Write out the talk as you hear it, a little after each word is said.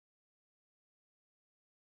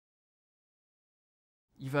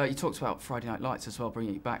You talked about Friday Night Lights as well,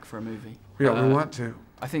 bringing it back for a movie. Yeah, we want to.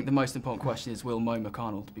 I think the most important question is, will Mo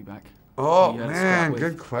McConnell be back? Oh man,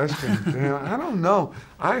 good question. Damn, I don't know.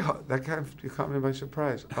 You caught me by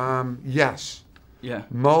surprise. Yes. Yeah.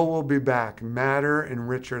 Mo will be back, madder and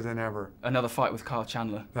richer than ever. Another fight with Kyle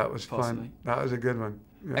Chandler. That was possibly. fun. That was a good one.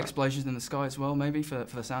 Yeah. Explosions in the Sky as well, maybe for the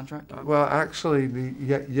soundtrack. Well, actually,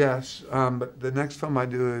 yes. But the next film I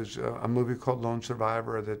do is a movie called Lone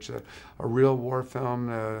Survivor. That's a real war film,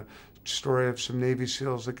 a story of some Navy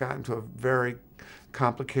SEALs that got into a very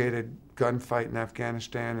complicated gunfight in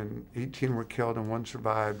Afghanistan, and 18 were killed and 1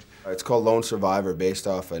 survived. It's called Lone Survivor, based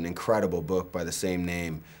off an incredible book by the same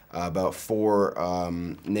name, about 4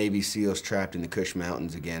 Navy SEALs trapped in the Kush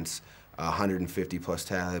Mountains against 150 plus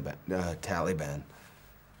Taliban.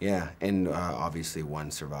 Yeah, and obviously 1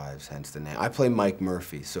 survives, hence the name. I play Mike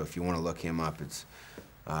Murphy, so if you want to look him up, it's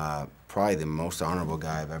probably the most honorable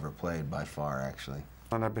guy I've ever played, by far, actually.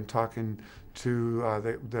 And I've been talking to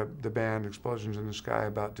the band Explosions in the Sky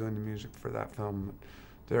about doing the music for that film.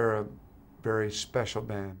 They're a very special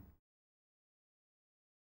band.